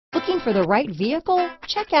Looking for the right vehicle?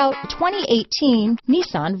 Check out 2018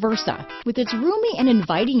 Nissan Versa. With its roomy and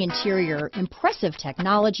inviting interior, impressive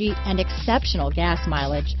technology, and exceptional gas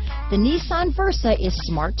mileage, the Nissan Versa is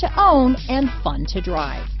smart to own and fun to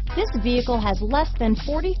drive. This vehicle has less than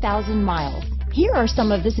 40,000 miles. Here are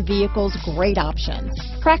some of this vehicle's great options: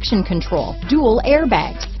 traction control, dual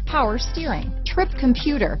airbags, power steering, trip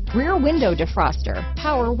computer, rear window defroster,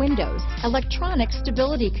 power windows, electronic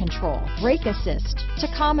stability control, brake assist,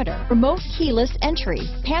 tachometer, remote keyless entry,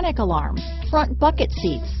 panic alarm, front bucket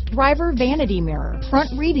seats, driver vanity mirror, front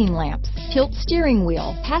reading lamps, tilt steering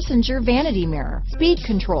wheel, passenger vanity mirror, speed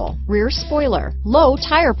control, rear spoiler, low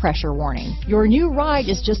tire pressure warning. Your new ride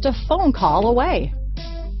is just a phone call away.